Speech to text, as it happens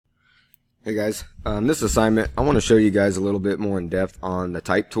Hey guys, this assignment I want to show you guys a little bit more in depth on the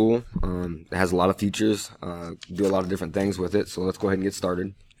type tool. It has a lot of features, do a lot of different things with it, so let's go ahead and get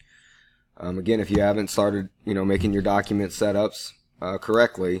started. Again, if you haven't started making your document setups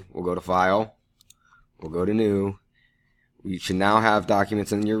correctly, we'll go to File, we'll go to New. You should now have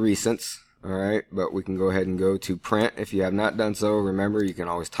documents in your recents, alright, but we can go ahead and go to Print if you have not done so. Remember, you can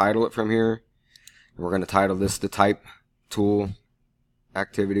always title it from here. And we're going to title this the Type Tool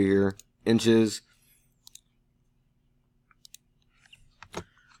activity here. Inches.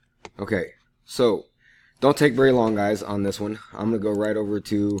 Okay, so don't take very long, guys, on this one. I'm going to go right over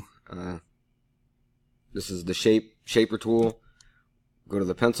to this is the shaper tool. Go to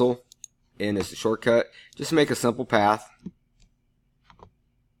the pencil, and it's the shortcut. Just make a simple path.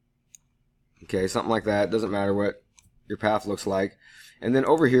 Okay, something like that. Doesn't matter what your path looks like. And then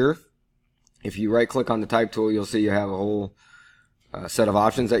over here, if you right click on the type tool, you'll see you have a whole set of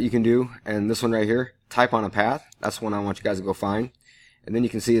options that you can do, and this one right here, type on a path, that's one I want you guys to go find. And then you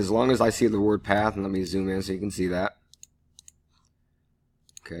can see, as long as I see the word path, and let me zoom in so you can see that.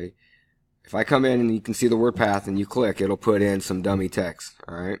 Okay, if I come in and you can see the word path and you click, it'll put in some dummy text.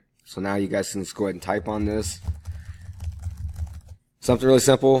 Alright, so now you guys can just go ahead and type on this. Something really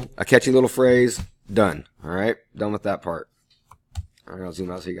simple, a catchy little phrase, done. Alright, done with that part. Alright, I'll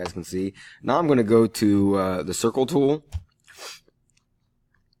zoom out so you guys can see. Now I'm going to go to the circle tool.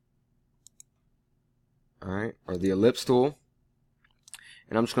 Alright, or the ellipse tool,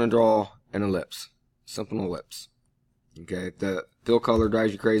 and I'm just going to draw an ellipse, simple ellipse. Okay, if the fill color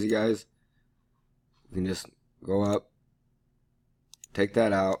drives you crazy, guys, you can just go up, take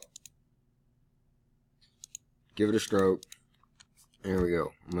that out, give it a stroke. There we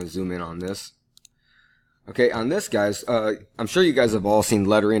go. I'm going to zoom in on this. Okay, on this, guys, I'm sure you guys have all seen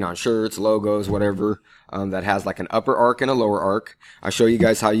lettering on shirts, logos, whatever, that has like an upper arc and a lower arc. I show you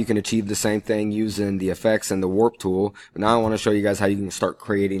guys how you can achieve the same thing using the effects and the warp tool. But now I want to show you guys how you can start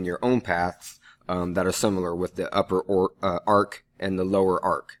creating your own paths that are similar with the upper arc and the lower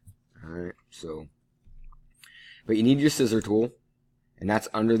arc. Alright, so, but you need your scissor tool, and that's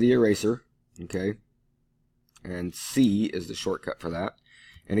under the eraser, okay? And C is the shortcut for that.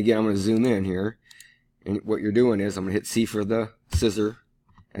 And again, I'm going to zoom in here. And what you're doing is I'm going to hit C for the scissor,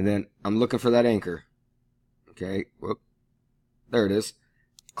 and then I'm looking for that anchor. Okay, whoop, there it is.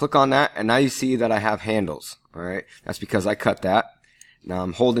 Click on that, and now you see that I have handles. Alright, that's because I cut that. Now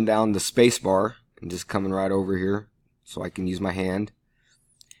I'm holding down the space bar and just coming right over here so I can use my hand.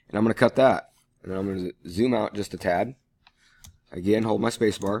 And I'm going to cut that. And then I'm going to zoom out just a tad. Again, hold my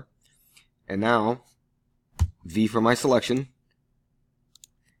space bar. And now, V for my selection.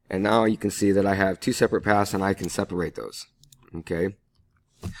 And now you can see that I have two separate paths and I can separate those. Okay.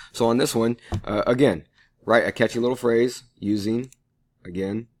 So on this one, again, write a catchy little phrase using,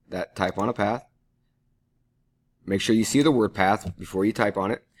 again, that type on a path. Make sure you see the word path before you type on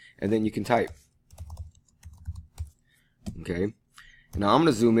it, and then you can type. Okay. And now I'm going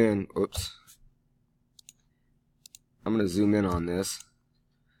to zoom in. Oops. I'm going to zoom in on this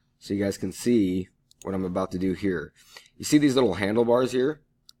so you guys can see what I'm about to do here. You see these little handlebars here?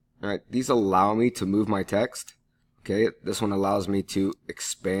 Alright, these allow me to move my text. Okay, this one allows me to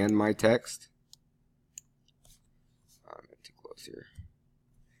expand my text. I'm too close here.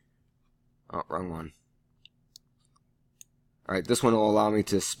 Oh, wrong one. Alright, this one will allow me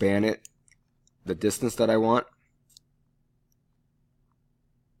to span it the distance that I want.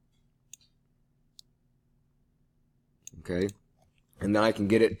 Okay, and then I can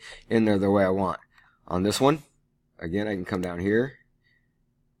get it in there the way I want. On this one, again, I can come down here.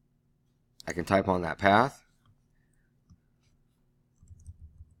 I can type on that path.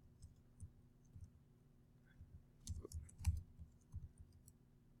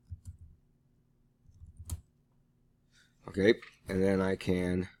 Okay, and then I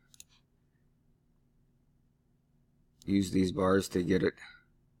can use these bars to get it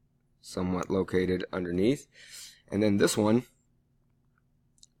somewhat located underneath. And then this one,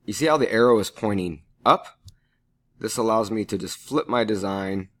 you see how the arrow is pointing up? This allows me to just flip my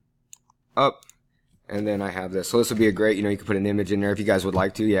design up, and then I have this. So this would be a great, you can put an image in there if you guys would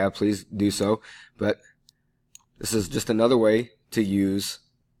like to. Yeah, please do so. But this is just another way to use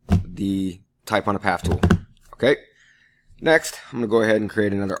the type on a path tool. Okay. Next, I'm going to go ahead and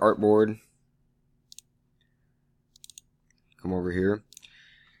create another artboard. Come over here.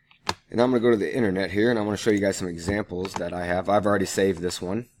 And I'm going to go to the internet here, and I'm going to show you guys some examples that I have. I've already saved this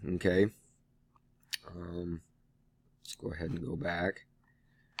one. Okay. Let's go ahead and go back.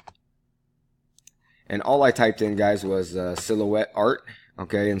 And all I typed in, guys, was silhouette art.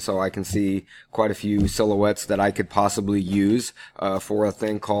 Okay, and so I can see quite a few silhouettes that I could possibly use for a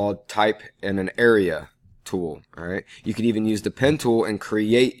thing called type in an area tool. All right, you could even use the pen tool and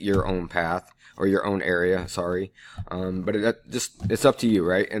create your own path or your own area, sorry. But it's up to you,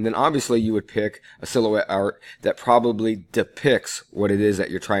 right? And then obviously you would pick a silhouette art that probably depicts what it is that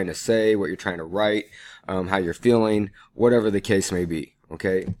you're trying to say, what you're trying to write, how you're feeling, whatever the case may be.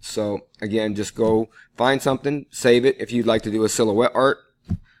 Okay, so again, just go find something, save it if you'd like to do a silhouette art.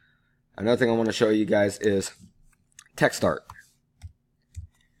 Another thing I want to show you guys is text art.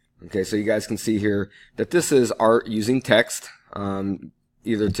 Okay, so you guys can see here that this is art using text,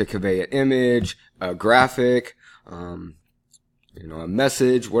 either to convey an image, a graphic, you know, a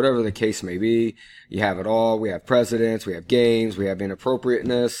message, whatever the case may be. You have it all. We have presidents, we have games, we have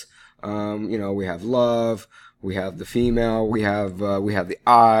inappropriateness, you know, we have love, we have the female, we have the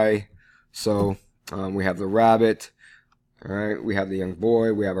eye, so we have the rabbit. All right, we have the young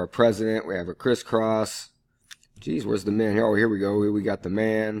boy, we have our president, we have a crisscross. Geez, where's the man? Oh, here we go. We got the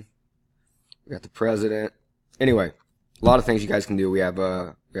man, we got the president. Anyway, a lot of things you guys can do. We have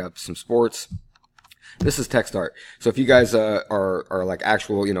some sports. This is text art. So if you guys are like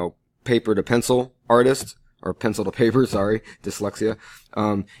actual, you know, paper to pencil artists, or pencil to paper, sorry, dyslexia,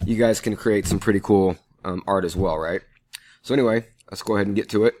 you guys can create some pretty cool art as well, right? So anyway, let's go ahead and get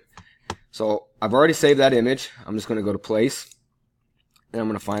to it. So I've already saved that image. I'm just going to go to place, and I'm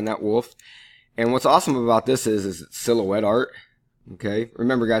going to find that wolf. And what's awesome about this is it's silhouette art. Okay,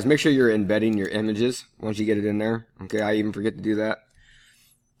 remember guys, make sure you're embedding your images once you get it in there. Okay, I even forget to do that.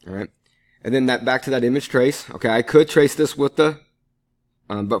 All right, and then back to that image trace. Okay, I could trace this with the,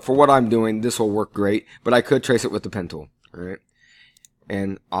 but for what I'm doing, this will work great. But I could trace it with the pen tool. All right,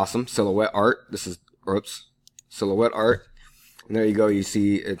 and awesome silhouette art. This is silhouette art. And there you go. You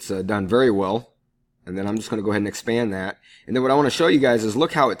see it's done very well. And then I'm just going to go ahead and expand that. And then what I want to show you guys is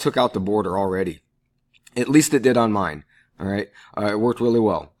look how it took out the border already. At least it did on mine. All right. It worked really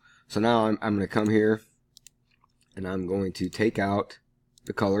well. So now I'm going to come here and I'm going to take out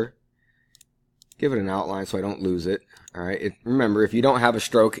the color, give it an outline so I don't lose it. All right. Remember, if you don't have a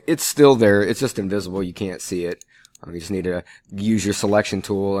stroke, it's still there. It's just invisible. You can't see it. You just need to use your selection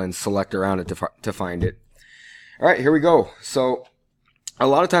tool and select around it to find it. All right, here we go. So a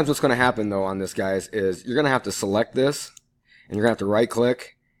lot of times what's going to happen, though, on this, guys, is you're going to have to select this, and you're going to have to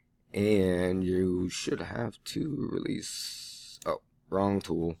right-click, and you should have to release, oh, wrong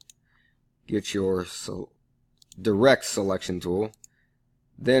tool. Get your direct selection tool,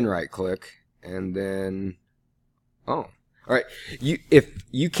 then right-click, and then, oh. All right, if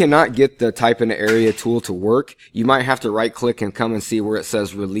you cannot get the type in the area tool to work, you might have to right click and come and see where it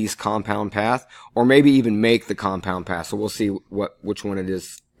says release compound path, or maybe even make the compound path. So we'll see which one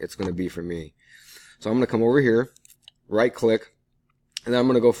it's going to be for me. So I'm going to come over here, right click, and then I'm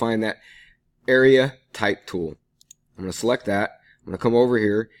going to go find that area type tool. I'm going to select that. I'm going to come over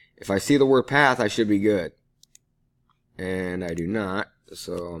here. If I see the word path, I should be good. And I do not,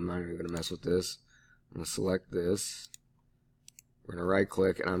 so I'm not even going to mess with this. I'm going to select this. We're going to right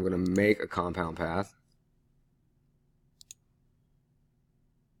click and I'm going to make a compound path.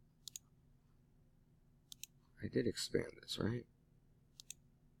 I did expand this, right?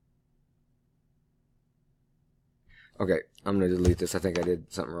 Okay, I'm going to delete this. I think I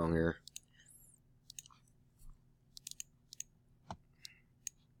did something wrong here.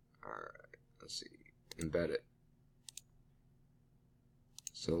 Alright, let's see. Embed it.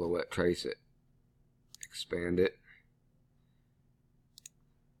 Silhouette trace it. Expand it.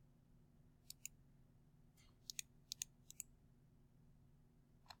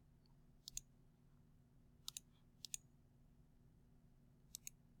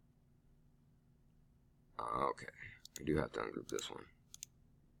 Okay, I do have to ungroup this one.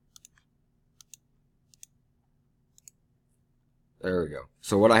 There we go.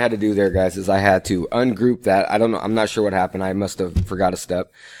 So what I had to do there, guys, is I had to ungroup that. I don't know. I'm not sure what happened. I must have forgot a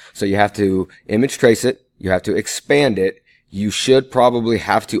step. So you have to image trace it. You have to expand it. You should probably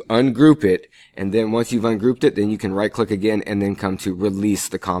have to ungroup it. And then once you've ungrouped it, then you can right click again and then come to release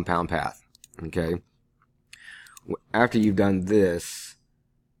the compound path. Okay. After you've done this,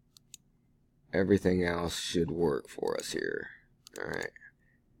 everything else should work for us here. All right.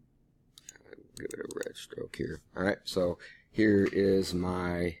 Give it a red stroke here. All right. So here is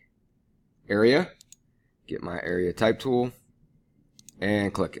my area. Get my area type tool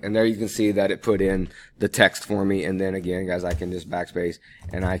and click. And there you can see that it put in the text for me. And then again, guys, I can just backspace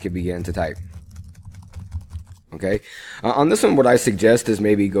and I can begin to type. Okay. On this one, what I suggest is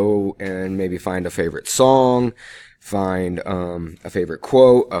maybe go and maybe find a favorite song, find a favorite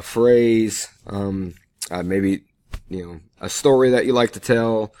quote, a phrase, maybe, you know, a story that you like to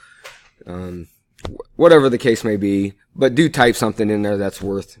tell, whatever the case may be. But do type something in there that's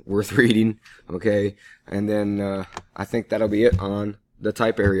worth reading, okay? And then I think that'll be it on the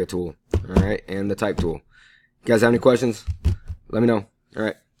type area tool, all right, and the type tool. You guys have any questions? Let me know. All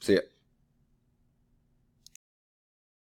right, see ya.